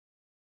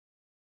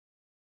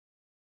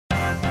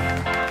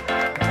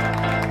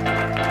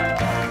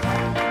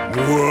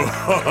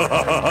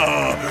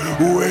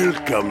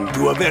Welcome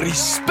to a very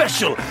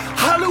special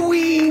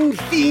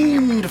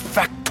Halloween-themed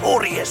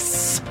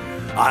Factorious.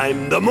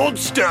 I'm the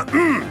monster.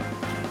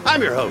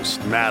 I'm your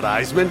host, Matt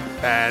Eisman,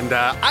 and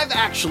I've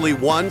actually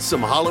won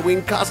some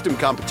Halloween costume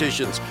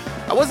competitions.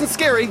 I wasn't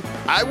scary.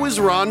 I was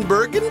Ron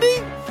Burgundy.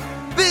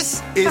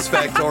 This is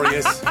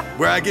Factorious,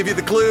 where I give you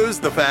the clues,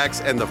 the facts,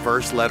 and the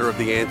first letter of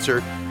the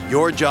answer.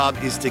 Your job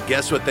is to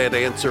guess what that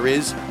answer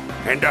is,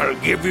 and I'll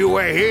give you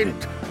a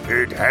hint.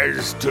 It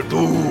has to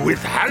do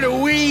with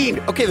Halloween.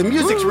 Okay, the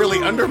music's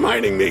really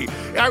undermining me.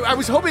 I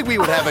was hoping we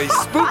would have a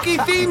spooky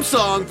theme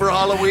song for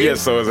Halloween. Yes,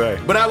 so was I.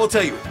 But I will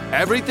tell you,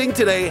 everything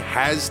today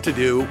has to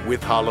do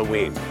with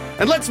Halloween.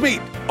 And let's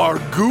meet our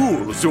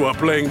ghouls who are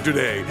playing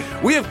today.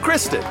 We have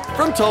Kristen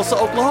from Tulsa,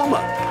 Oklahoma.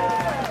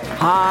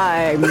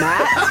 Hi,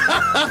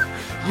 Matt.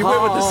 You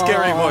went with the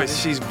scary voice.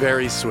 She's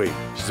very sweet.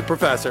 She's a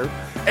professor.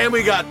 And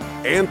we got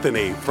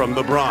Anthony from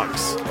the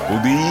Bronx.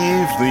 Good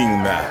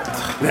evening, Matt.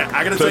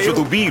 I gotta tell Pleasure you,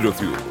 to be with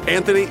you.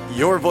 Anthony,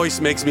 your voice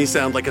makes me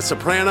sound like a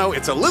soprano.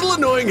 It's a little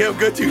annoying how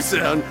good you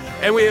sound.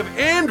 And we have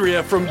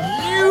Andrea from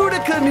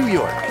Utica, New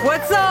York.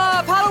 What's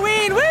up?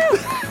 Halloween, woo!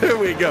 There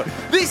we go.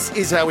 This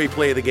is how we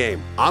play the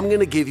game. I'm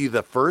going to give you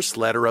the first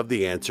letter of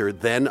the answer,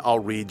 then I'll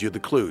read you the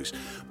clues.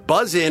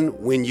 Buzz in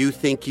when you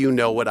think you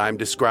know what I'm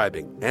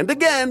describing. And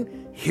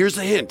again, here's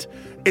a hint.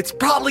 It's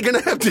probably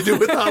going to have to do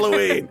with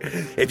Halloween.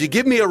 If you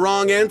give me a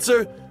wrong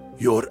answer,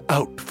 you're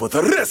out for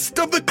the rest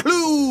of the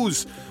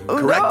clues.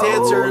 Correct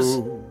answers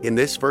in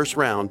this first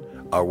round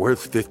are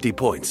worth 50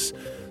 points.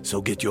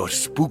 So get your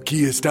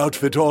spookiest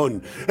outfit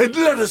on and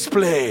let us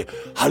play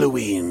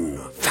Halloween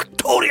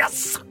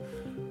Factorious.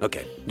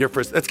 Okay, you're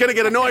first. That's going to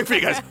get annoying for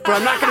you guys, but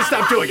I'm not going to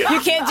stop doing it. You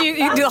can't do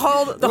the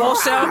whole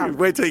show?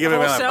 Wait till you give me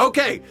my show?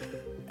 Okay,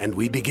 and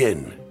we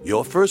begin.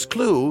 Your first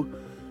clue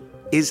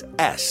is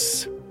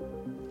S.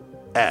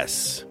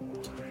 S.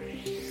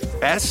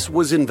 S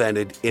was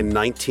invented in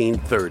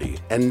 1930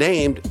 and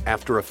named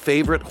after a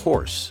favorite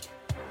horse.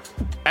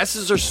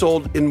 S's are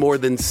sold in more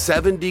than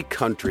 70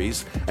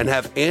 countries and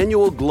have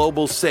annual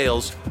global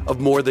sales of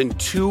more than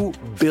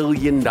 $2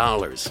 billion.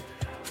 I'd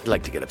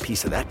like to get a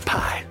piece of that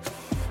pie.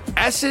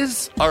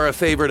 S's are a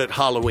favorite at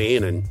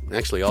Halloween and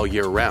actually all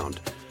year round.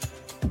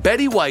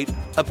 Betty White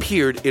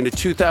appeared in a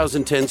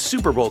 2010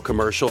 Super Bowl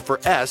commercial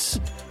for S,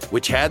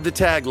 which had the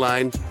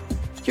tagline,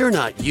 "You're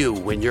not you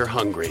when you're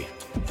hungry."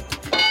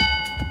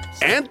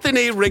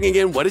 Anthony ringing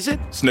in, what is it?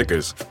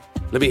 Snickers.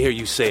 Let me hear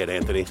you say it,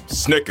 Anthony.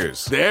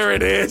 Snickers. There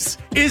it is.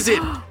 Is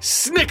it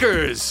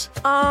Snickers?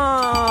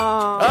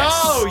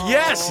 Oh,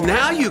 yes.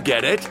 Now you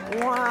get it.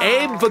 Wow.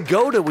 Abe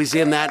Vigoda was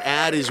in that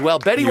ad as well.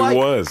 Betty He White.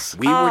 was.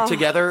 We were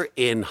together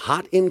in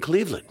Hot in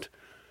Cleveland.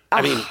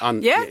 I mean,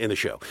 in the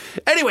show.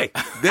 Anyway,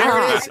 there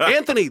it is.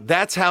 Anthony,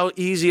 that's how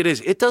easy it is.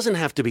 It doesn't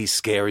have to be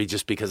scary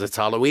just because it's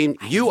Halloween.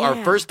 You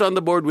are first on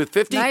the board with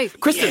 50. Nice.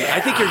 Kristen, I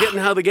think you're getting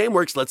how the game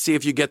works. Let's see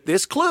if you get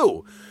this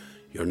clue.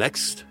 Your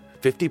next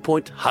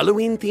 50-point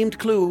Halloween-themed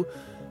clue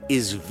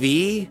is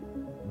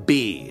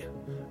VB.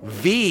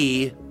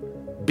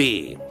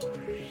 VB.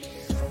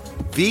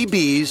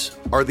 VBs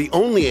are the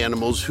only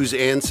animals whose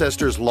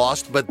ancestors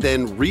lost but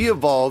then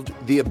re-evolved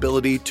the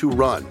ability to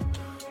run.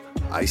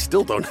 I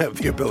still don't have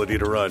the ability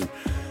to run.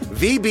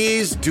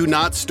 VBs do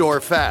not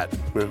store fat.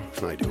 Well,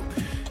 I do.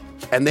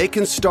 And they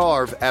can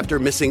starve after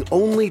missing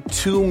only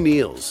 2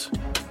 meals.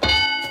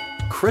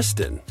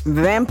 Kristen.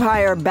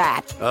 Vampire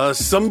bat.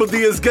 Somebody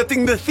is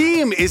getting the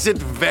theme. Is it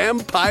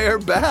vampire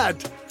bat?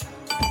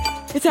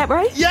 Is that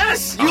right?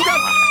 Yes! You got...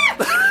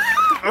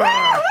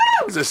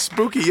 It was a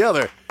spooky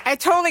yeller. I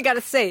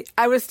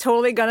was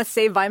totally going to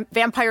say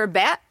vampire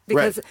bat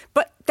because, Right.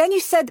 but then you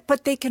said,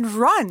 but they can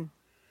run.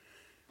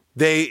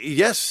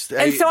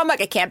 And so I'm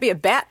like, it can't be a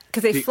bat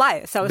because they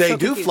fly. So I was they so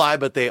do confused. fly,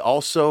 but they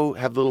also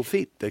have little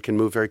feet. They can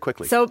move very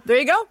quickly. So there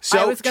you go. I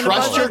So was gonna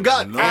trust buzz your in.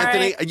 gut, All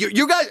Anthony. right.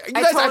 You guys.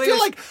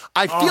 totally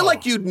I feel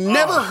like you'd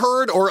never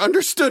heard or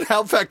understood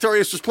how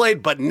Factorious was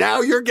played, but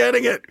now you're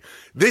getting it.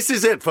 This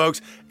is it,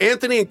 folks.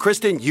 Anthony and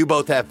Kristen, you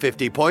both have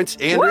 50 points.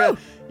 Andrea, Woo!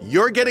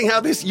 you're getting how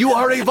this. You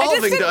are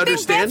evolving didn't to think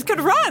understand. bats could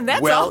run,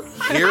 that's well,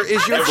 all. here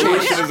is your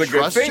Evolution chance. is a good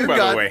Trust thing, your by the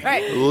gut. way.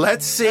 Right.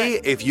 Let's see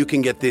if you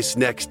can get this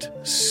next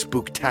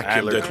spooktacular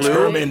I'm clue.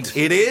 determined.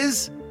 It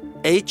is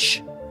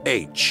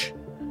HH.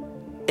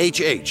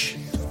 HH.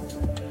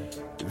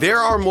 There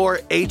are more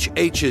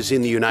HHs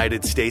in the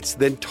United States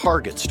than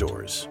Target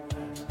stores.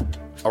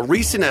 A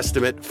recent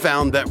estimate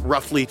found that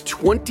roughly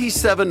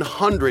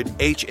 2,700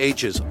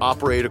 HHs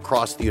operate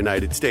across the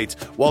United States,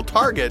 while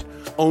Target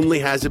only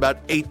has about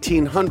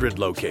 1,800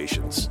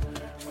 locations.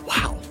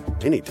 Wow,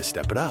 they need to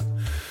step it up.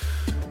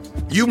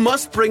 You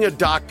must bring a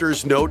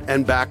doctor's note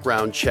and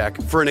background check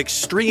for an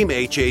extreme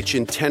HH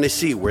in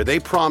Tennessee, where they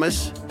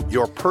promise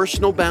your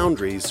personal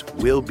boundaries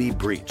will be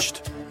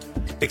breached.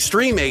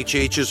 Extreme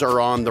HHs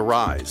are on the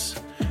rise.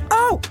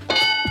 Oh,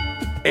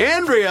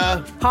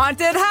 Andrea,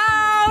 haunted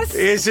house.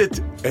 is it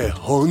a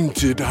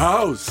haunted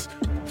house?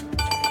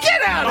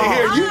 Get out of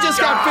here. You just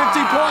got 50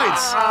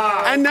 points.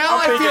 And now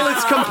I feel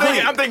it's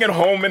complete. I'm thinking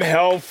home and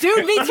health.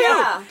 Dude, me too.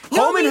 Yeah.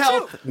 Home and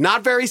health,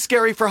 not very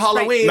scary for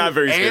Halloween. Not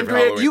very scary for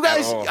Andrea, Halloween you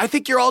guys, at all. I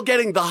think you're all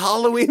getting the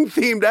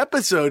Halloween-themed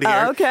episode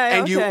here.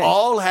 And you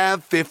all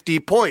have 50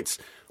 points.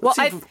 Well,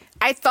 Let's see if-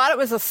 I thought it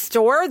was a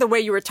store the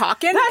way you were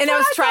talking, That's and I what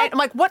was I trying. thought. I'm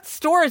like, what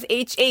store is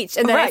HH?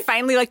 And then I Right.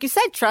 finally, like you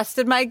said,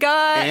 trusted my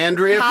gut.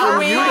 Andrea from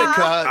Halloween.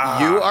 Utica,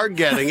 you are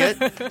getting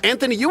it.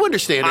 Anthony, you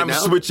understand it I'm now.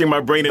 switching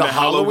my brain The into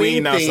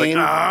Halloween. Now it's like,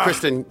 theme.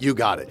 Kristen, you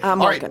got it.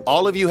 I'm all right, working.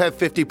 all of you have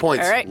 50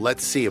 points. All right.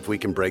 Let's see if we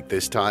can break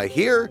this tie.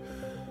 Here,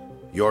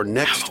 your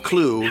next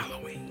clue,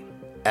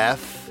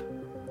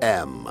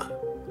 FM.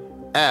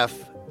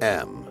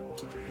 FM.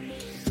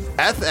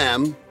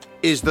 FM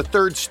is the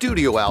third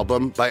studio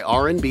album by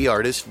R&B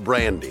artist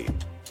Brandy.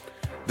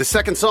 The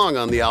second song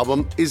on the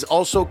album is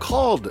also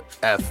called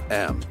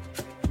FM.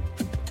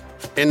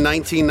 In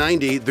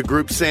 1990, the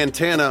group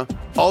Santana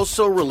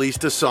also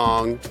released a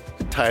song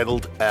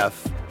titled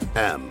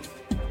FM.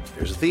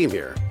 There's a theme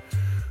here.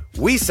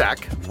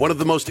 Wesak, one of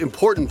the most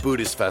important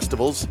Buddhist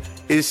festivals,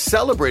 is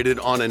celebrated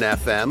on an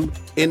FM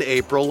in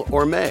April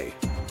or May.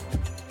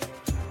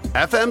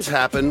 FMs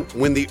happen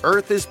when the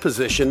Earth is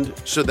positioned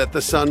so that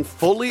the sun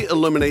fully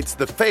illuminates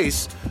the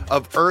face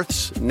of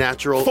Earth's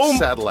natural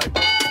satellite.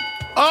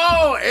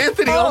 Oh,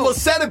 Anthony almost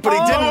said it, but he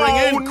didn't ring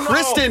in. no.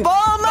 Kristen,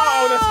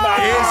 No, that's not.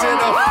 is it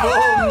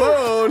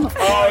a full moon?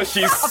 Oh,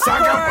 she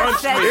sucker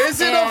punched me.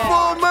 Is it a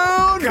full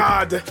moon?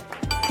 God.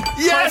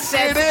 Yes,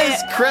 it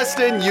is.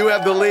 Kristen, you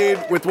have the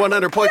lead with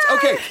 100 points.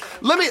 Okay,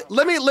 let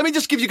me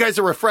just give you guys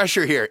a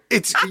refresher here.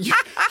 It's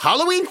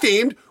Halloween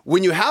themed.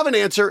 When you have an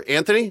answer,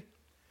 Anthony,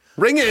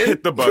 ring it in.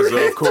 Hit the buzzer,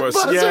 Hit of course.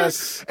 the buzzer.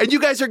 Yes. And you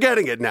guys are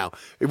getting it now.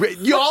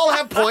 You all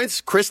have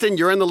points. Kristen,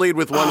 you're in the lead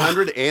with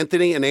 100.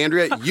 Anthony and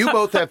Andrea, you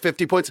both have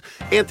 50 points.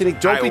 Anthony,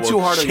 don't I be will too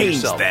hard on change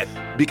yourself.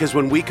 that. Because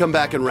when we come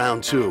back in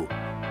round 2,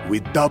 we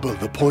double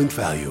the point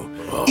value.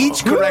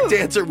 Each correct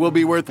answer will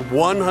be worth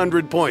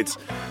 100 points.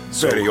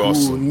 So Very who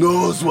awesome.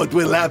 knows what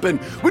will happen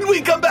when we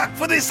come back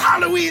for this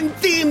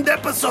Halloween-themed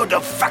episode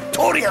of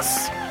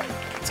Factorious?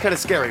 It's kind of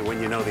scary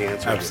when you know the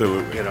answer.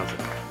 Absolutely. You know.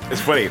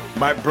 It's funny.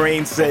 My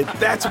brain said,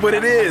 that's what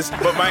it is.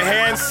 But my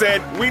hand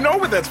said, we know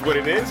what that's what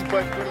it is.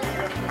 But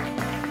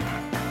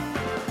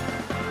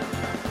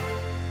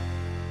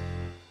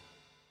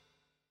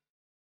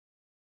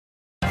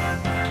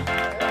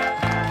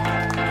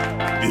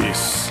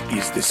This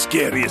is the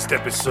scariest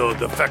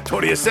episode of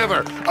Factorious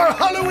ever, our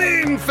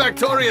Halloween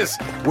Factorious,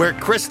 where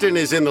Kristen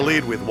is in the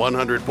lead with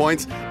 100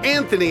 points.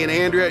 Anthony and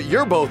Andrea,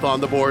 you're both on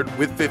the board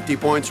with 50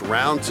 points.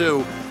 Round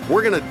 2,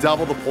 we're going to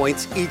double the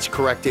points. Each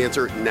correct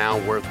answer now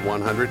worth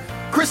 100.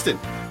 Kristen,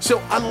 so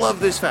I love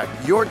this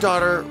fact. Your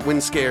daughter,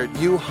 when scared,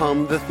 you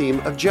hum the theme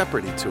of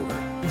Jeopardy to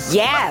her.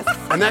 Yes.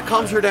 And that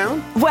calms her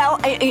down? Well,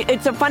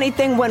 it's a funny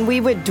thing. When we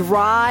would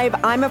drive,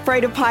 I'm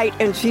afraid of height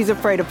and she's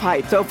afraid of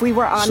height. So if we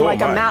were on So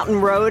like am a I.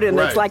 mountain road and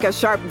Right. it's like a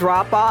sharp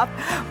drop off,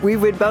 we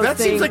would both That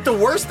sing. seems like the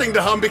worst thing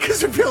to hum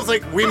because it feels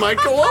like we might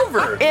go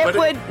over. It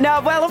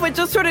would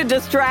just sort of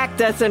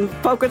distract us and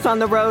focus on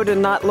the road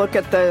and not look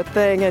at the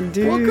thing and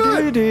do, Well,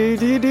 good.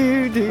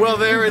 do. Well,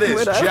 there it is.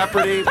 Whatever.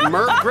 Jeopardy.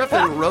 Merv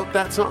Griffin wrote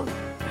that song.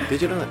 Did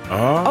you know that?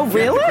 Oh, Yeah, the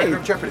really? creator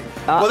of Jeopardy.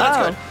 Well, that's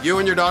Uh-oh. good. You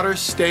and your daughter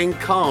staying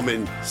calm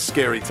in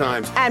scary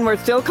times. And we're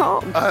still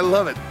calm. I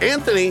love it.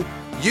 Anthony,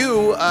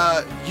 you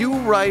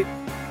write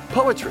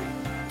poetry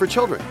for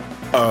children.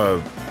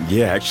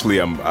 yeah, actually,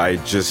 I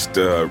just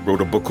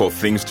wrote a book called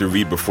Things to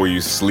Read Before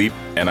You Sleep,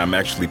 and I'm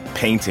actually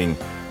painting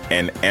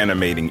and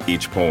animating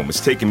each poem.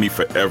 It's taken me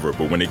forever,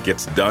 but when it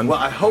gets done, Well,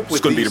 I hope it's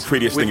with going to be these- the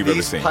prettiest with thing you've ever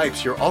these seen.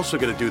 pipes, you're also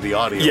going to do the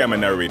audio. Yeah, I'm a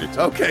narrator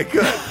too. Okay,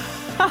 good.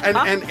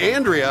 and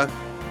Andrea,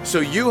 so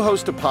you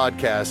host a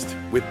podcast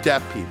with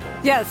deaf people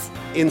Yes.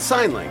 in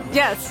sign language.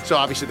 Yes. So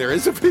obviously there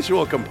is a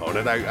visual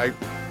component.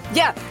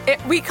 Yeah,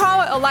 we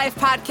call it a live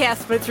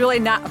podcast, but it's really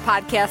not a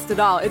podcast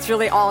at all. It's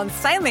really all in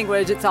sign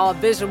language. It's all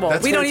visual.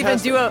 That's we don't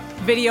fantastic. even do a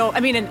video,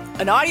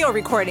 an audio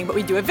recording, but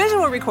we do a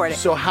visual recording.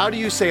 So how do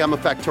you say I'm a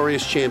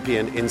Factorious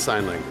champion in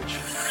sign language?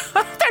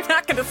 They're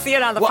not going to see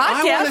it on the Well,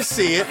 podcast. I want to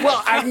see it.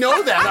 Well, I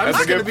know that. I'm That's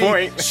just a going to good be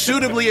point.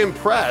 suitably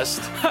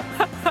impressed.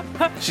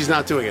 She's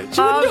not doing it.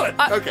 She wouldn't do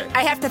it. Okay.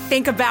 I have to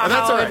think about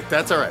That's how all right.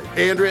 That's all right.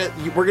 Andrea,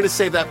 we're going to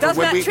save that for Does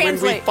when not we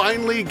translate.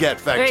 finally get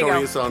you go.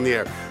 Factorious on the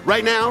air.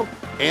 Right now,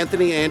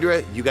 Anthony,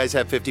 Andrea, you guys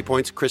have 50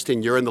 points.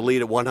 Kristen, you're in the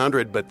lead at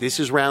 100, but this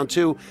is round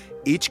 2.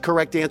 Each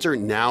correct answer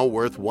now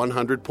worth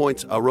 100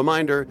 points. A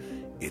reminder,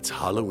 it's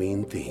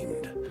Halloween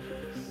themed.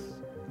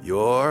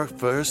 Your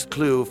first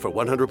clue for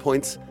 100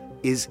 points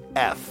is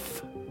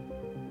F.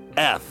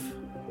 F.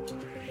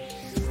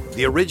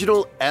 The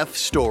original F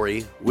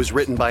story was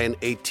written by an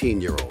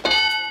 18-year-old.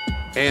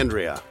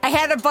 Andrea. I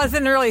had to buzz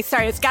in early.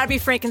 Sorry, it's got to be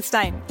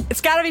Frankenstein.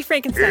 It's got to be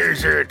Frankenstein.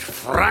 Is it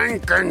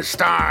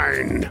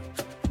Frankenstein?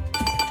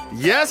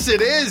 Yes,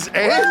 it is.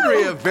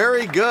 Andrea,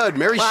 very good.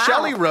 Mary Wow.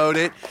 Shelley wrote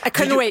it. I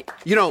couldn't wait.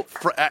 You know,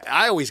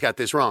 I always got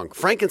this wrong.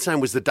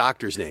 Frankenstein was the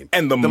doctor's name.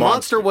 And the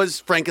monster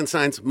was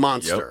Frankenstein's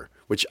monster,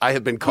 which I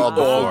have been called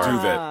All before. do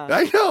that.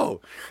 I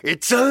know.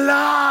 It's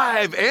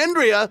alive.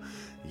 Andrea,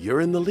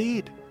 you're in the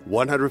lead.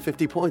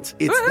 150 points.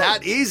 It's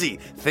that easy.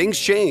 Things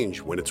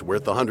change when it's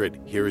worth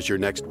 100. Here is your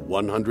next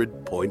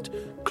 100-point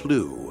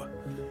clue.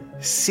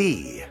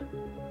 Sea.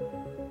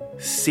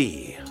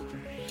 Sea.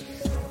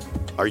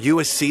 Are you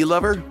a sea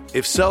lover?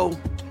 If so,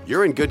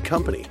 you're in good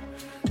company.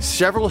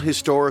 Several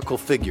historical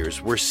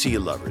figures were sea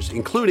lovers,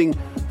 including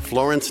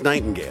Florence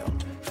Nightingale,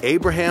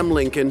 Abraham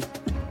Lincoln,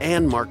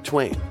 and Mark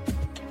Twain.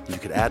 You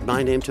could add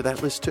my name to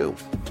that list too.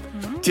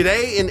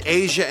 Today in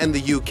Asia and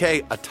the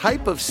UK, a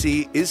type of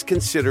sea is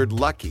considered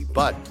lucky,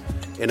 but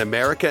in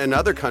America and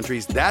other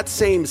countries, that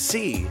same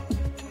sea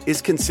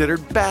is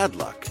considered bad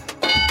luck.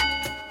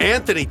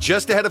 Anthony,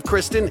 just ahead of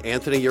Kristen.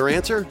 Anthony, your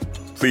answer?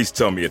 Please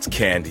tell me it's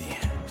candy.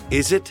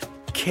 Is it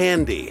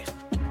candy?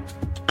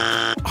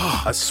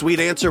 A sweet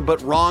answer,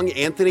 but wrong.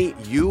 Anthony,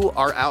 you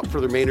are out for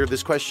the remainder of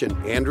this question.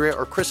 Andrea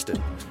or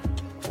Kristen?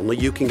 Only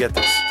you can get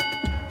this.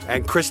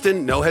 And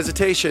Kristen, no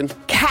hesitation.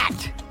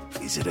 Cat.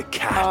 Is it a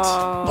cat?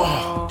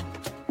 Oh.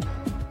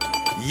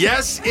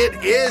 Yes,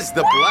 it is.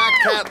 The black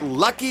cat,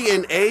 lucky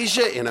in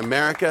Asia. In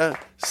America,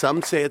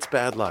 some say it's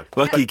bad luck.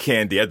 Lucky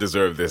candy. I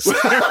deserve this.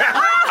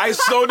 I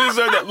so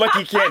deserve that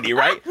lucky candy,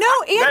 right? No,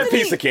 Anthony. That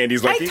piece of candy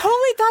is lucky. I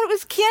totally thought it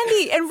was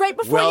candy. And right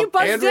before you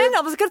buzzed Andrea, in,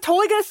 I was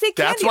totally going to say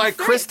candy. That's why,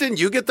 Kristen,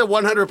 you get the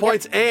 100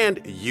 points, and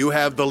you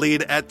have the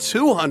lead at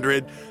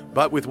 200.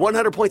 But with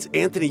 100 points,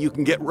 Anthony, you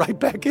can get right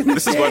back in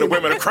This is why the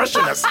women are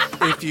crushing us.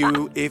 You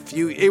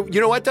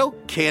know what, though?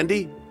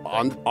 Candy,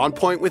 on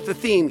point with the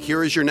theme.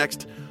 Here is your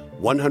next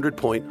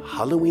 100-point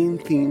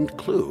Halloween-themed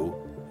clue.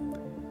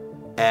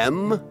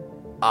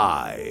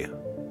 M.I.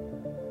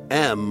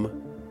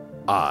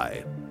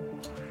 M.I.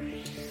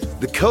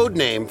 The code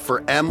name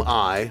for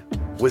M.I.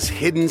 was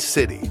Hidden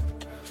City,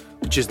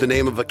 which is the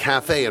name of a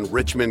cafe in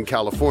Richmond,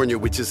 California,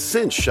 which has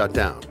since shut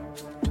down.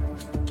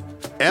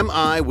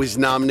 M.I. was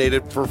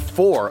nominated for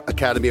 4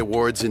 Academy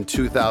Awards in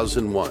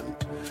 2001,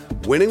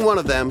 winning one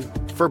of them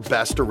for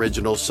Best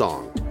Original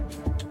Song.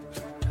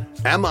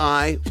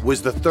 M.I.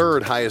 was the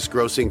 3rd highest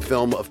grossing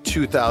film of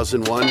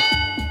 2001.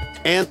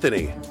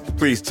 Anthony.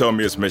 Please tell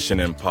me it's Mission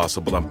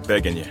Impossible. I'm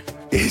begging you.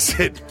 Is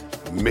it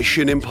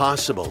Mission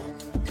Impossible?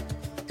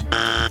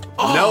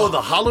 No,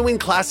 the Halloween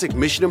classic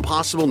Mission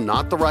Impossible,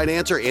 not the right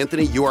answer.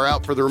 Anthony, you are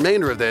out for the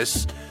remainder of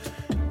this.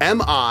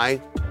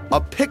 M.I., a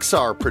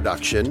Pixar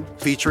production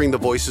featuring the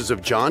voices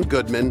of John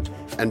Goodman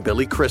and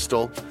Billy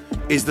Crystal,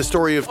 is the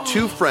story of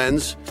 2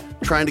 friends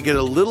trying to get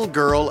a little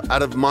girl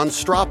out of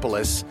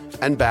Monstropolis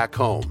and back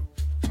home.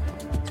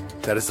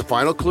 That is the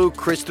final clue.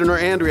 Kristen or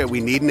Andrea, we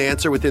need an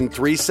answer within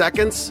 3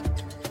 seconds.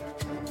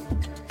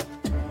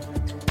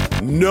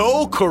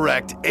 No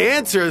correct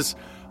answers.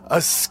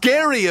 A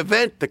scary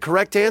event. The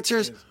correct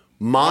answers?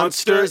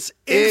 Monsters,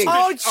 Inc.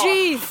 Oh,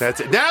 jeez. That's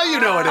it. Now you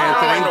know it,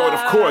 Anthony. I know it,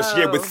 of course.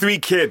 Yeah, with 3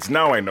 kids.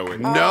 Now I know it.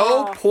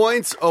 No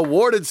points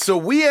awarded. So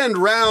we end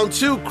round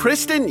 2.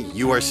 Kristen,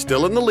 you are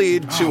still in the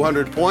lead,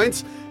 200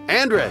 points.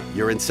 Andrea,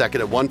 you're in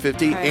second at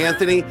 150. Okay.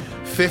 Anthony,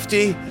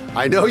 50.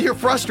 I know you're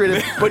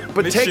frustrated,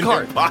 but take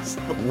heart.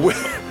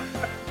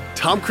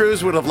 Tom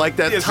Cruise would have liked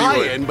that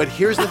tie-in, but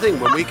here's the thing.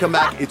 When we come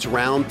back, it's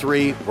round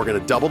 3. We're going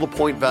to double the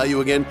point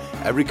value again.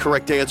 Every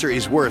correct answer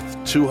is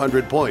worth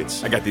 200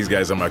 points. I got these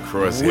guys on my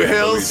crosshair.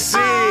 We'll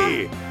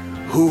see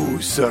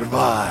who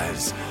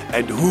survives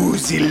and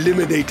who's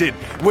eliminated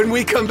when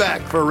we come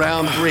back for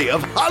round 3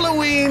 of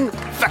Halloween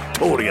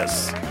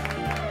Factorious.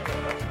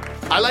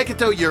 I like it,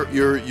 though.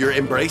 You're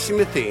embracing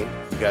the theme.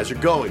 You guys are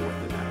going with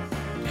it.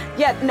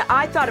 Yeah, no,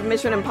 I thought of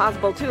Mission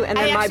Impossible too, and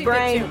then my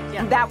brain,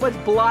 that was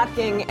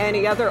blocking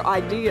any other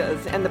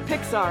ideas. And the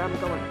Pixar, I'm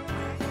going.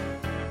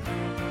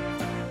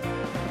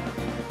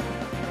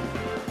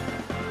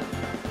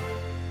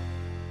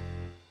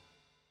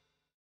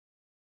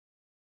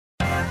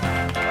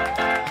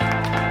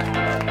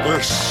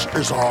 This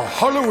is our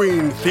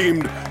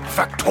Halloween-themed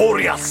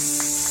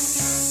Factorious.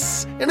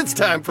 And it's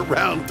time for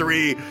round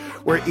 3,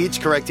 where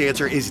each correct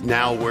answer is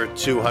now worth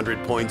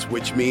 200 points,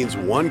 which means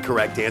 1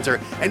 correct answer,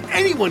 and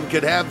anyone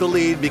could have the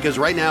lead, because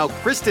right now,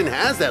 Kristen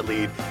has that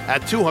lead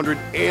at 200,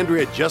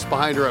 Andrea just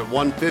behind her at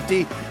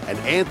 150, and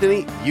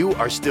Anthony, you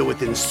are still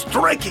within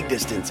striking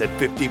distance at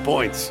 50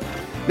 points.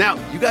 Now,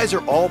 you guys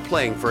are all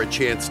playing for a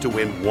chance to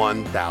win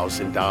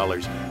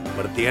 $1,000,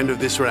 but at the end of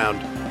this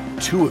round,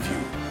 2 of you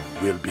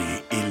will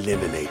be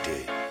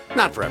eliminated.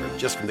 Not forever,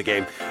 just from the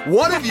game.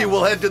 1 of you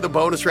will head to the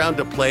bonus round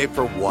to play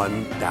for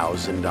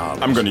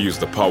 $1,000. I'm going to use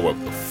the power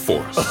of the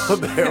Force. Oh,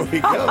 there we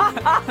go.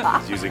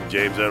 He's using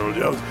James Earl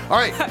Jones. All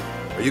right.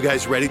 Are you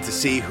guys ready to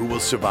see who will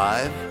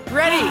survive?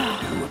 Ready.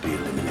 Who will be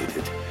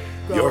eliminated?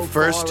 Your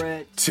first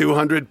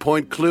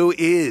 200-point clue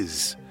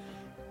is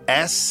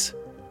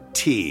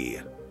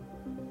S.T.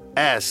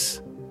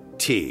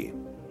 S.T.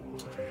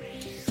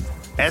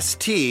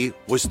 S.T.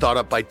 was thought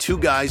up by 2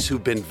 guys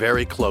who've been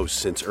very close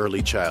since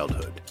early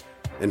childhood.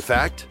 In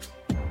fact,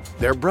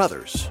 they're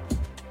brothers.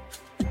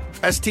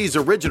 ST's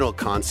original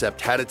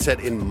concept had it set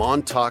in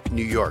Montauk,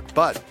 New York,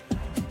 but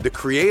the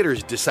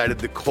creators decided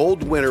the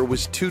cold winter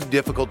was too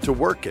difficult to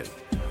work in,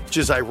 which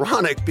is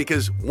ironic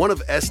because one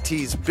of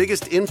ST's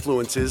biggest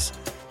influences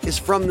is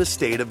from the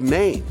state of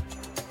Maine.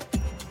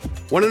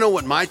 Want to know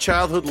what my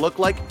childhood looked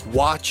like?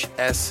 Watch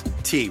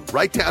ST,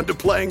 right down to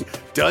playing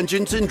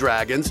Dungeons and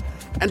Dragons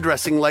and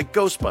dressing like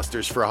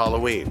Ghostbusters for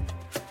Halloween.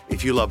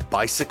 If you love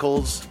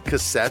bicycles,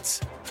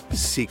 cassettes,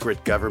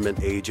 secret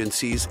government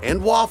agencies,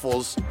 and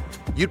waffles,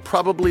 you'd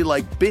probably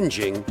like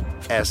binging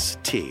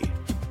ST.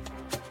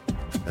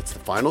 That's the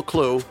final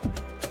clue.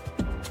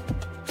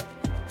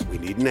 We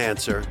need an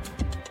answer.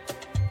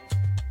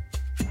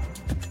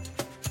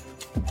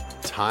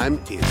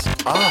 Time is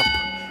up.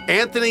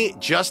 Anthony,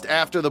 just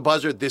after the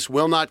buzzer, this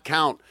will not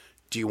count.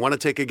 Do you want to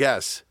take a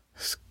guess?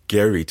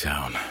 Scary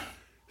Town.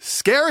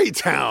 Scary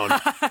Town.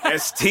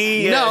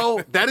 ST.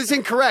 No, that is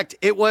incorrect.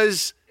 It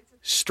was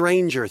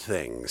Stranger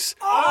Things.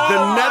 The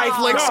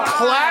Netflix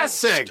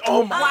classic.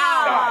 Oh, my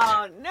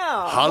God.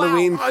 No.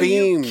 Halloween themed. Are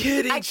you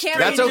kidding? I can't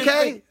That's read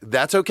okay.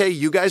 That's okay.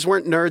 You guys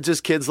weren't nerds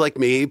as kids like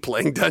me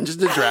playing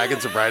Dungeons and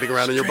Dragons and riding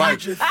around on your bike.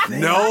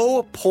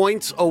 No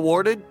points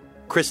awarded.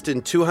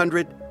 Kristen,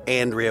 200.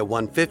 Andrea,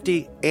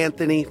 150.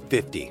 Anthony,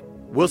 50.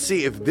 We'll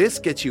see if this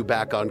gets you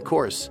back on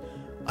course.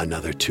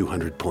 Another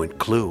 200-point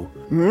clue.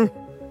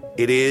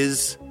 It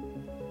is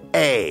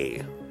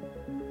A.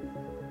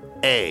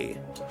 A.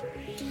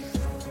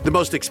 The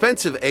most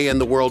expensive A in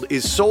the world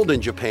is sold in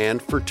Japan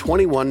for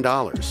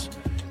 $21.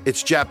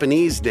 Its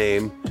Japanese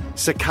name,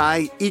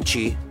 Sakai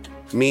Ichi,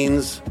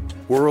 means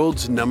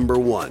world's number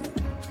one.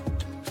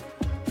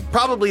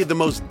 Probably the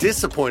most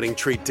disappointing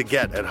treat to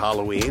get at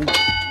Halloween.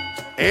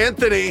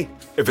 Anthony.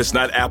 If it's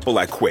not Apple,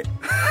 I quit.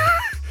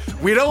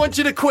 We don't want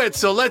you to quit,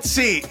 so let's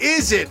see.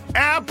 Is it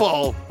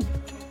Apple?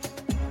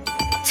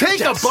 Take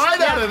a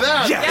bite out of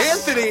that.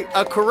 Yes. Anthony,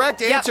 a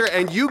correct answer,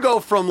 and you go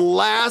from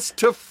last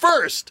to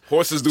first.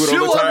 Horses do it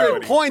all the time, 200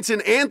 buddy. points,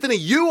 and Anthony,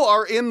 you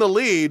are in the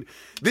lead.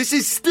 This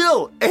is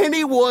still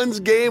anyone's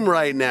game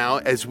right now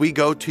as we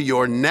go to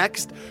your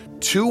next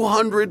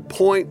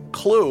 200-point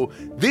clue.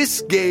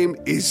 This game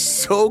is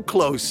so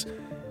close.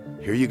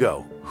 Here you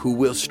go. Who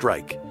will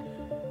strike?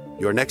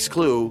 Your next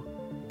clue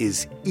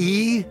is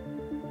EM.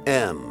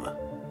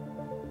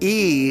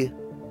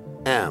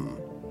 EM.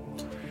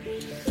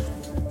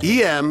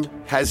 EM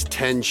has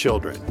 10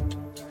 children.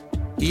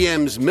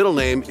 EM's middle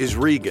name is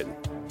Regan.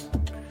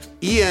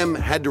 EM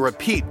had to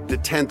repeat the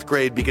 10th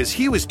grade because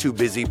he was too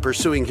busy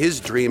pursuing his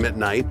dream at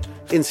night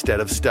instead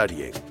of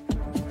studying.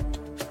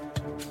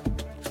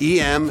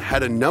 EM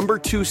had a number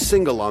 2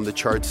 single on the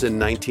charts in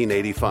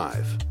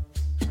 1985.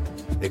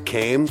 It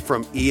came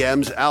from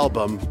EM's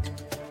album,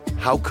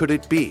 How Could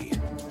It Be?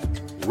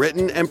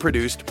 Written and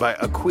produced by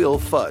Aquill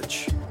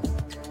Fudge.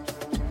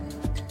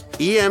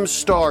 EM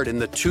starred in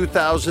the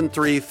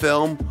 2003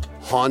 film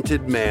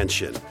Haunted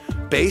Mansion,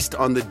 based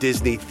on the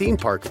Disney theme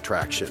park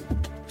attraction.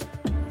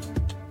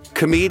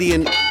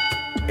 Comedian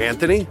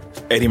Anthony?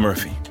 Eddie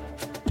Murphy.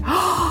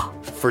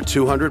 For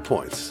 200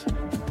 points.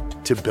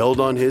 To build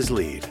on his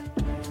lead,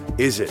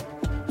 is it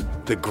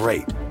the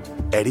great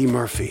Eddie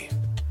Murphy?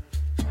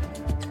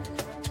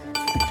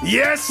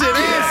 Yes, it is!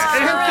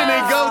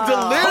 Anthony, go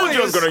delirious! Told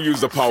you I'm going to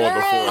use the power of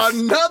the force.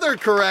 Another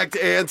correct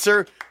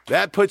answer.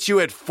 That puts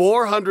you at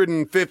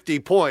 450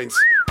 points.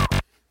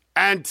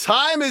 And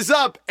time is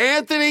up.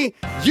 Anthony,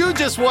 you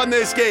just won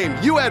this game.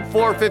 You had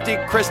 450.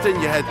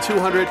 Kristen, you had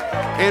 200.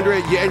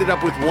 Andrea, you ended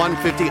up with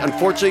 150.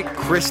 Unfortunately,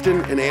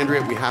 Kristen and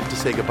Andrea, we have to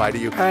say goodbye to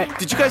you. All right.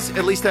 Did you guys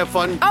at least have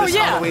fun this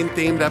yeah.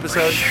 Halloween-themed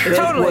episode?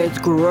 Totally. It was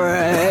great.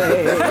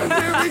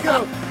 There we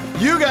go.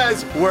 You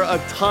guys were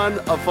a ton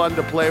of fun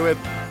to play with.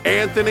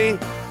 Anthony,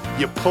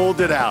 you pulled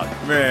it out.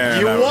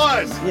 Man, you that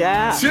won. was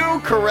Yeah. 2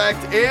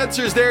 correct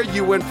answers there.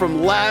 You went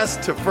from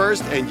last to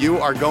first, and you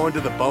are going to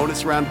the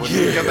bonus round when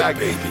we come back.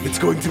 Baby. It's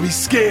going to be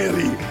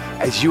scary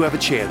as you have a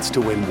chance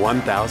to win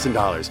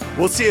 $1,000.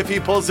 We'll see if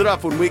he pulls it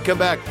off when we come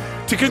back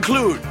to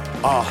conclude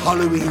our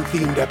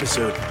Halloween-themed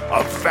episode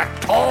of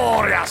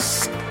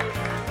Factorious.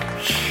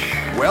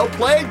 Well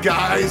played,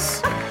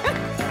 guys.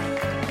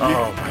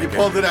 You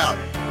pulled it out.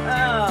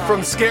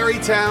 From Scary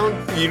Town.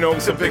 You know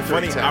something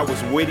Victory funny? Town. I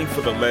was waiting for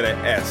the letter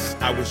S.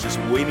 I was just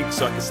waiting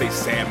so I could say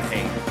Sam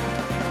Hain.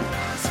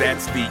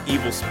 That's the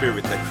evil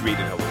spirit that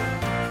created Halloween.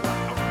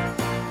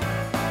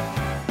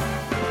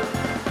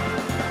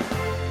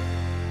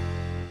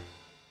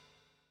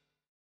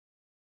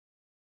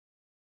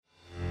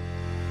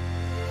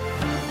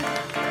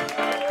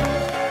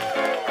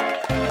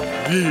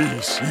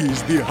 This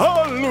is the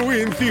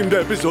Halloween-themed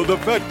episode of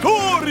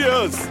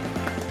Factorious.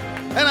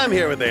 And I'm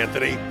here with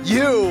Anthony.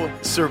 You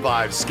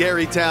survived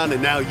Scary Town,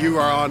 and now you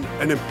are on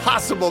an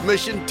impossible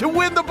mission to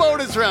win the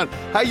bonus round.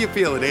 How you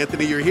feeling,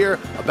 Anthony? You're here,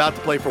 about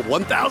to play for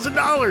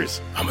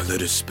 $1,000. I'm a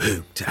little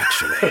spooked,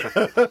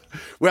 actually.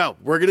 Well,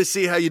 we're going to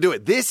see how you do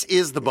it. This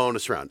is the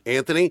bonus round.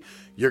 Anthony,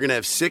 you're going to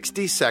have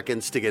 60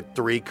 seconds to get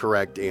 3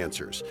 correct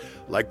answers.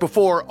 Like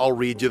before, I'll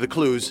read you the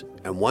clues,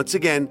 and once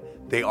again,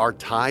 they are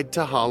tied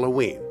to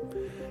Halloween.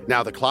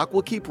 Now, the clock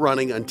will keep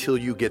running until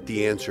you get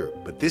the answer,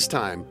 but this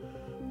time,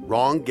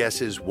 wrong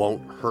guesses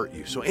won't hurt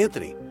you. So,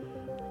 Anthony,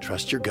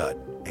 trust your gut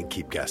and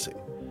keep guessing.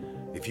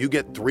 If you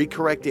get 3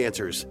 correct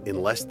answers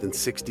in less than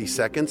 60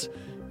 seconds,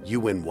 you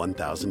win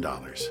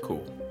 $1,000.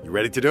 Cool. You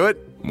ready to do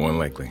it? More than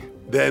likely.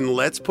 Then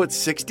let's put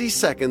 60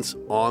 seconds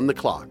on the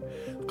clock.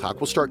 The clock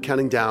will start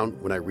counting down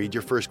when I read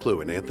your first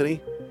clue. And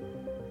Anthony,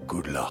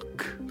 good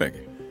luck. Thank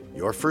you.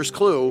 Your first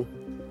clue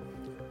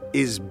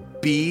is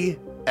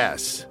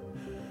B.S.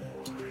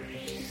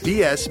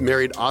 B.S.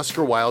 married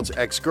Oscar Wilde's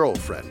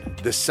ex-girlfriend,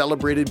 the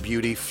celebrated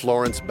beauty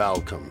Florence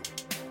Balcom.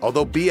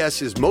 Although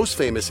B.S. is most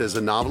famous as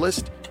a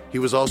novelist, he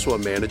was also a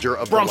manager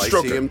of the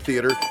Lyceum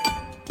Theater.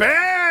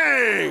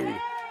 Bang!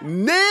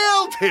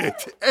 Nailed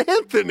it,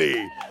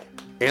 Anthony!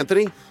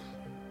 Anthony,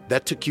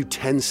 that took you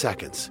 10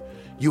 seconds.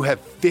 You have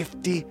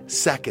 50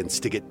 seconds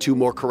to get 2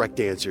 more correct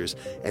answers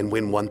and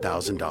win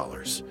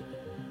 $1,000.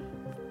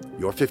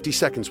 Your 50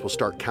 seconds will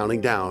start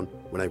counting down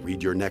when I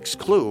read your next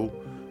clue,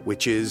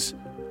 which is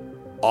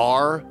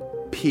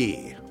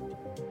RP.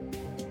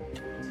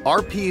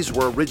 RPs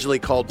were originally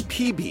called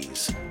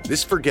PBs.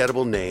 This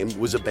forgettable name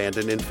was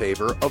abandoned in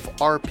favor of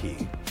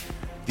RP.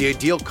 The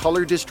ideal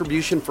color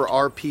distribution for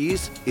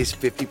RPs is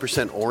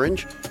 50%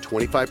 orange,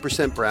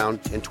 25% brown,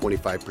 and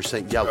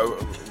 25% yellow.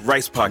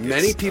 Rice Pockets.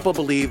 Many people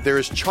believe there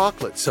is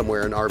chocolate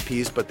somewhere in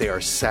RPs, but they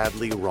are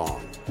sadly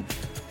wrong.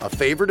 A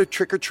favorite of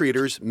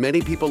trick-or-treaters,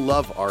 many people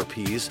love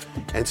RPs,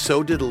 and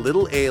so did a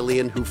little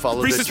alien who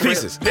followed Reese's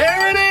Pieces.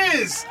 There it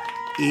is!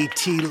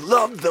 E.T.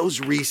 loved those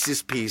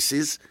Reese's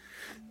Pieces.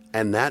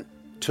 And that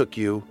took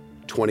you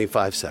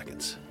 25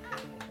 seconds.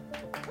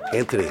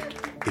 Anthony,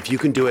 if you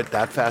can do it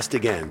that fast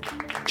again,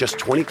 just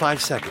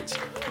 25 seconds.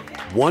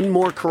 1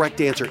 more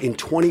correct answer in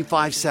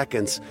 25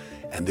 seconds,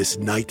 and this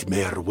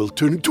nightmare will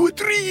turn into a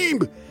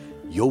dream.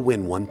 You'll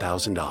win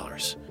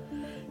 $1,000.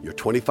 Your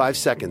 25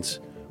 seconds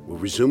will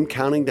resume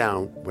counting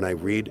down when I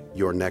read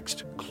your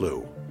next clue,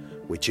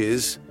 which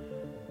is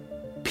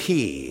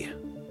P.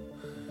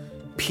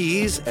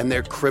 P's and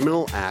their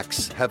criminal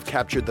acts have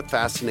captured the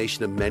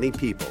fascination of many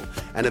people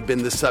and have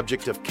been the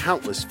subject of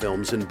countless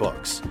films and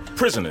books.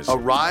 Prisoners. A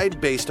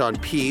ride based on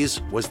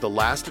P's was the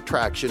last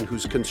attraction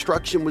whose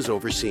construction was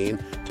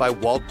overseen by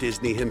Walt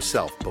Disney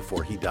himself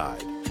before he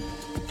died.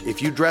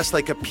 If you dress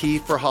like a P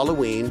for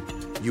Halloween,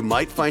 you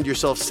might find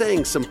yourself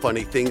saying some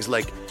funny things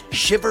like,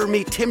 "Shiver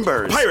me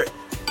timbers." Pirate.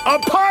 A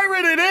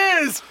pirate it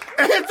is!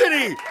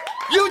 Anthony,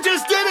 you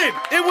just did it!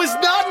 It was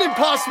not an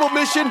impossible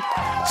mission.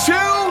 2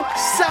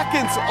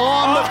 seconds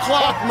on the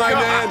clock, my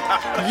man.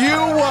 You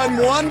won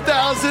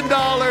 $1,000.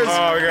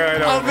 Oh,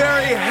 God. A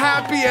very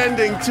happy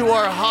ending to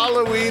our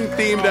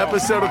Halloween-themed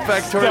episode of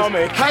Factorious.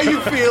 Stomach. How you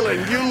feeling?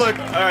 You look...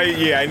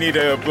 Yeah, I need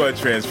a blood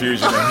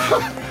transfusion.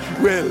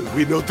 Well,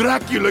 we know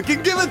Dracula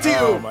can give it to you.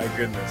 Oh, my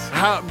goodness.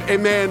 Hey,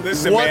 man,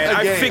 Listen, what man,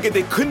 a game. I figured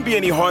they couldn't be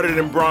any harder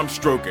than Bram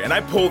Stoker, and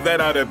I pulled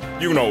that out of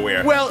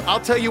you-know-where. Well,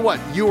 I'll tell you what.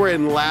 You were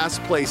in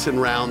last place in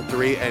round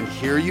 3, and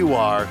here you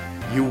are.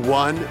 You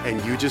won,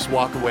 and you just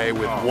walk away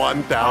with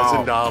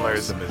 $1,000.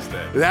 Awesome is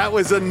that. That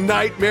was a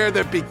nightmare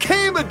that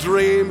became a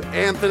dream.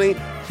 Anthony,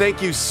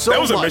 thank you so much.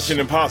 That was a mission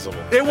impossible.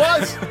 It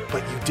was,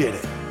 but you did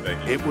it.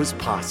 Thank you. It was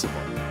possible.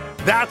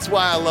 That's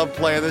why I love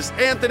playing this.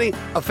 Anthony,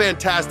 a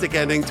fantastic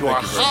ending to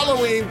our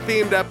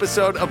Halloween-themed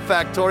episode of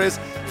Factorious.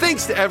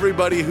 Thanks to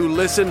everybody who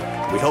listened.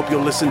 We hope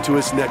you'll listen to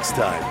us next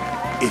time,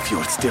 if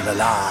you're still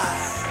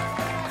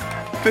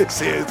alive. This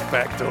is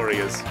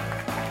Factorious.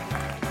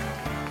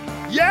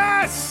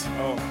 Yes!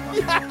 Oh,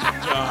 Yeah!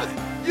 God.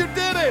 You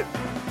did it!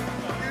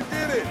 You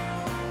did it!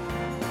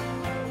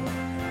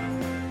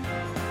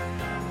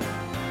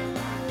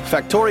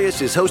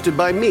 Factorious is hosted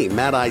by me,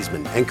 Matt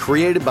Eisman, and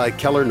created by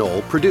Keller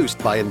Knoll, produced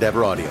by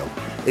Endeavor Audio.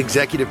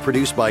 Executive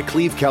produced by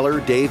Cleve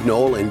Keller, Dave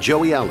Knoll, and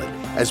Joey Allen,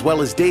 as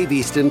well as Dave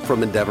Easton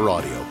from Endeavor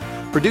Audio.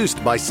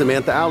 Produced by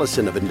Samantha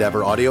Allison of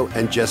Endeavor Audio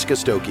and Jessica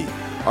Stokey.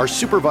 Our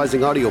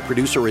supervising audio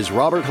producer is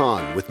Robert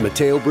Hahn, with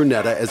Matteo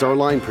Brunetta as our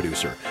line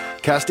producer.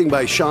 Casting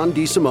by Sean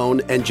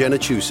DeSimone and Jenna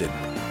Chusid.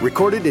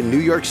 Recorded in New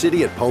York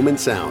City at Pullman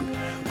Sound.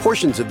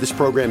 Portions of this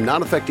program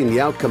not affecting the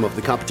outcome of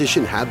the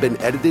competition have been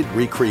edited,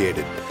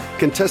 recreated.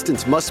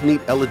 Contestants must meet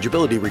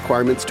eligibility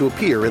requirements to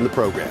appear in the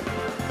program.